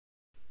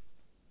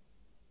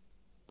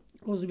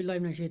اعوذ باللہ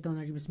من الشیطان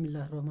الرجیم بسم اللہ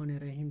الرحمن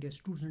الرحیم ڈیئر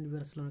اسٹوڈنٹس اینڈ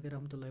ویورز السلام علیکم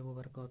ورحمۃ اللہ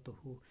وبرکاتہ.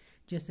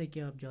 جیسے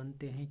کہ آپ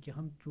جانتے ہیں کہ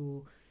ہم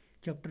جو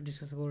چیپٹر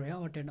ڈسکس کر رہے ہیں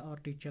آرٹ اینڈ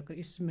آرکیٹیکچر،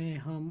 اس میں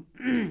ہم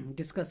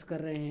ڈسکس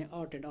کر رہے ہیں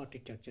آرٹ اینڈ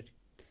آرکیٹیکچر.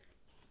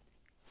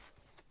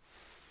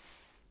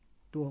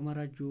 تو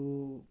ہمارا جو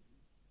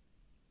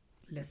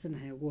لیسن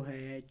ہے وہ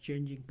ہے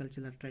چینجنگ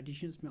کلچرل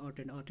ٹریڈیشنز میں آرٹ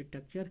اینڈ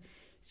آرکیٹیکچر.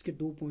 اس کے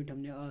 2 پوائنٹ ہم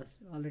نے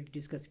آلریڈی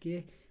ڈسکس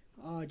کیے.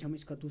 آج ہم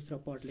اس کا دوسرا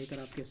پارٹ لے کر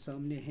آپ کے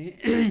سامنے ہیں.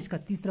 اس کا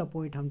تیسرا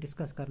پوائنٹ ہم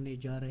ڈسکس کرنے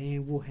جا رہے ہیں،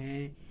 وہ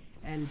ہیں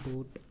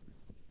ایلبرٹ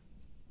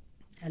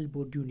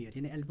ڈونیر.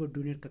 یعنی ایلبرٹ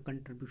ڈونیر کا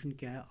کنٹریبیوشن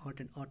کیا ہے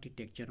آرٹ اینڈ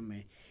آرکیٹیکچر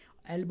میں.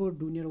 Albert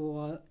ڈونیر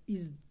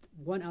is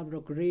one of the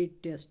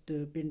greatest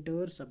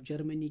painters of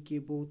Germany کے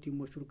بہت ہی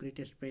مشہور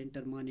گریٹسٹ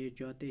پینٹر مانے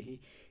جاتے ہیں.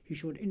 He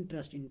should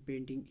interest in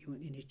painting even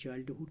in his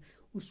childhood.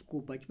 اس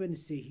کو بچپن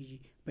سے ہی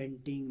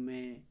پینٹنگ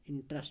میں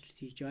انٹرسٹ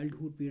تھی،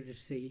 چائلڈہڈ پیریڈ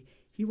سے ہی.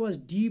 He was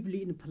deeply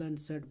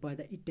influenced by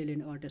the Italian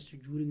artists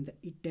during the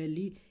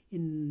Italy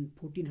in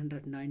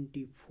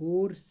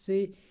 1494 سے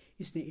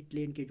اس نے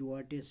اٹلین کے جو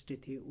آرٹسٹ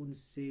تھے ان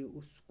سے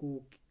اس کو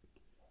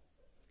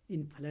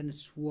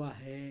انفلوئنس ہوا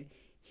ہے.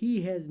 He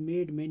has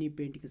made many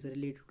paintings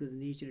related to the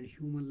nature and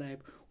human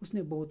life. اس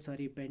نے بہت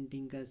ساری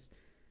پینٹنگز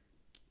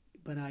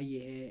بنائی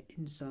ہے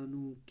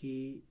انسانوں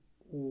کی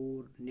اور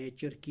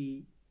نیچر کی.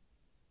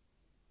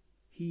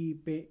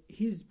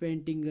 His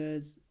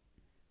paintings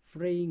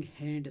پریئنگ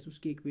ہینڈز، اس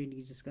کی ایک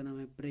پینٹنگ جس کا نام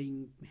ہے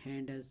praying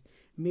hands,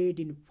 made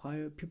in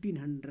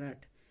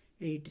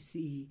 1508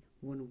 C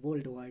one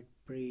world wide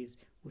پریز.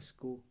 اس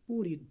کو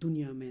پوری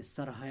دنیا میں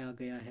سراہایا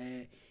گیا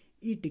ہے.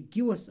 It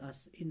gives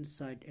us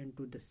insight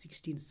into the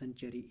 16th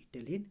century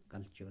Italian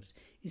cultures.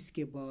 اس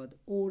کے بعد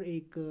اور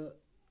ایک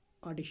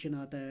آرٹسٹ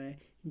آتا ہے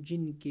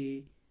جن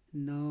کے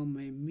نام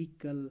ہے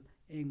میکل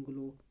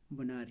اینگلو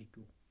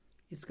بناریٹو.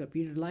 اس کا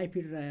پیریڈ لائف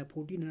پیریڈ رہا ہے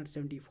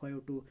 1475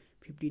 to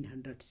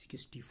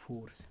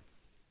 1564.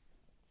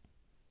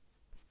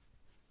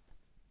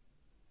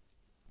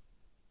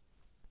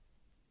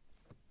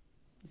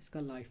 اس کا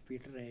لائف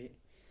پیریڈ رہے.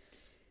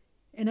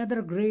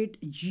 Another great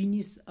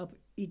genius of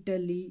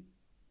Italy,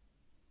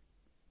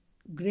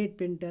 great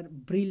painter,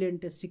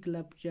 brilliant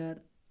sculptor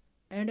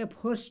and a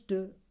first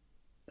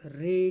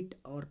rate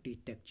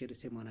architecture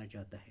سے مانا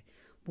جاتا ہے.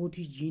 بہت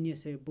ہی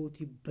جینیس ہے، بہت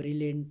ہی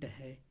بریلینٹ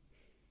ہے.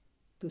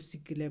 تو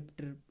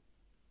سکلپٹر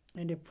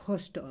and a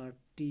first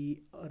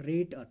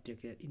rate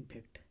architecture. In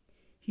fact,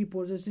 he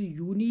possesses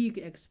unique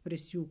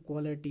expressive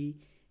quality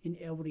in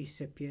every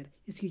sphere.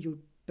 اس کی جو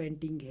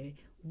پینٹنگ ہے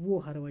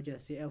وہ ہر وجہ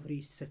سے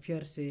ایوری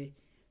سفیر سے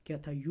کیا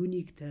تھا،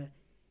 یونیک تھا.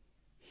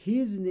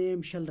 His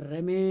name shall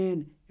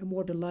remain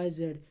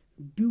immortalized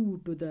due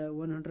to the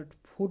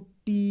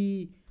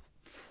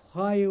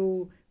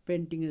 145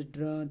 paintings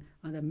drawn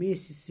on the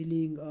massive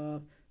ceiling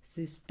of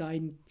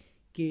Sistine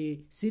کے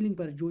سیلنگ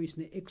پر جو اس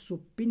نے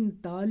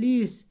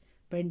 145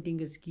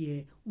 پینٹنگز کی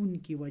ہے ان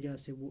کی وجہ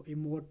سے وہ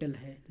امورٹل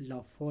ہے،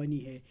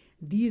 لافانی ہے.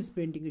 These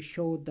painting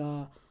show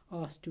the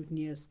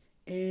آسٹونیس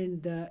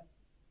and the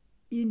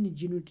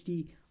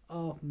انجینیٹی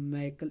of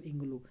Michael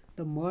Anglo.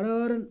 The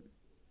modern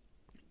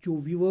جو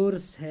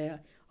ویورس ہے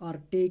are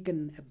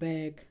taken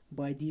back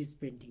by these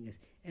paintings.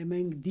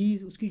 Among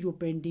these اس کی جو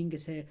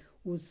پینٹنگز ہے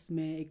اس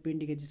میں ایک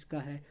پینٹنگ ہے جس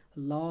کا ہے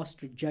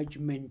last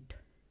judgment.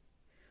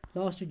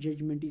 Last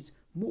judgment is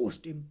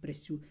most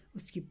impressive.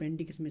 اس کی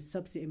پینٹنگس میں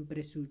سب سے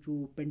امپریسو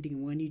جو پینٹنگ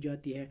مانی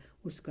جاتی ہے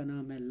اس کا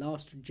نام ہے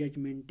last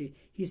judgment.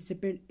 He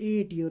spend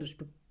 8 years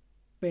to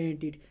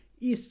pant it.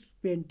 Us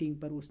painting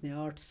پر اس نے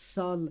 8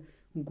 سال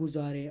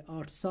گزارے،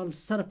 8 سال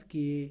صرف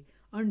کیے.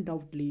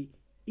 انڈاؤٹلی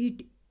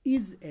it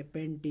is a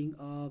painting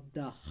of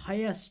the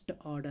highest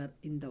order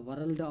in the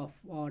world of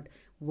art.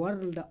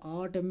 World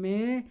art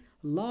میں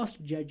لاسٹ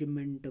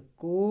ججمنٹ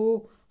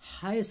کو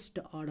ہائیسٹ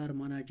آرڈر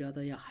مانا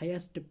جاتا ہے یا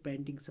ہائیسٹ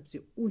پینٹنگ، سب سے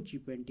اونچی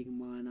پینٹنگ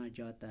مانا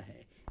جاتا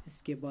ہے.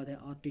 اس کے بعد ہے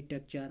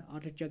architecture.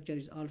 Architecture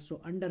is also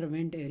under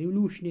went a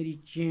revolutionary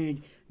change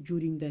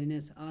جورنگ the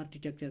Renaissance.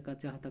 Architecture کا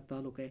جہاں تک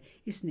تعلق ہے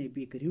اس نے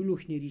بھی ایک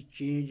ریولوشنری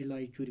چینج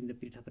لائی جورنگ the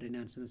period of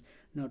Renaissance.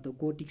 Now the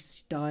Gothic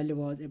style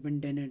was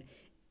abandoned.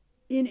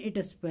 In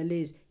its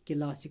place,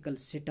 classical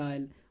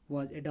style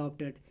was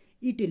adopted.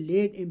 It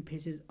laid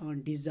emphasis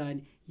on design.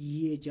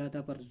 یہ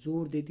زیادہ پر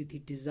زور دیتی تھی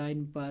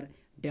design per,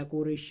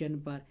 decoration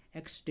per,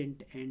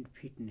 extent and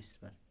fitness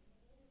پر.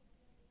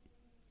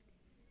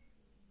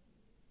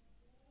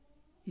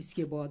 اس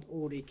کے بعد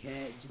اور ایک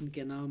ہے جن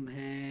کے نام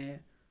ہے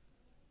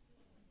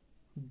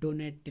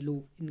ڈونیٹیلو.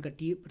 ان کا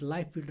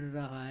لائف پیریڈ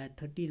رہا ہے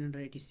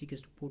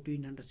 1386 to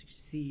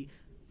 1460.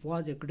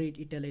 was a great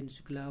Italian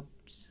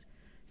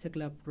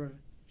sculptor.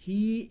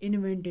 He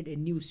invented a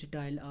new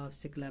style of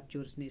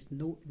sculptures. نے اس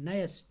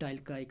نیا اسٹائل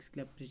کا ایک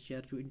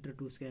سکلپچر جو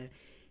انٹروڈیوس کیا ہے.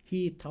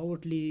 He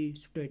thoroughly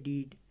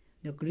studied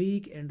the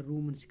Greek and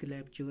Roman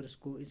sculptures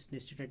کو اس نے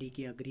اسٹڈی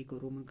کیا، گریک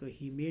اور رومن کو.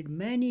 He made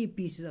many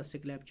pieces of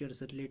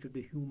sculptures related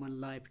to human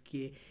life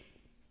کے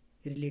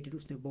ریلیٹڈ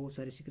اس نے بہت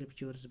سارے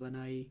سکلپچرز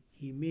بنائے.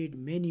 He made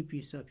many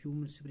pieces of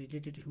human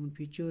related to human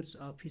features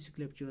of his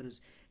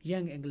sculptures.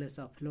 Young Angelus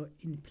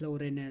in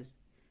Florence,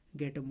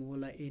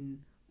 Guatemala in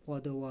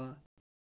Padua,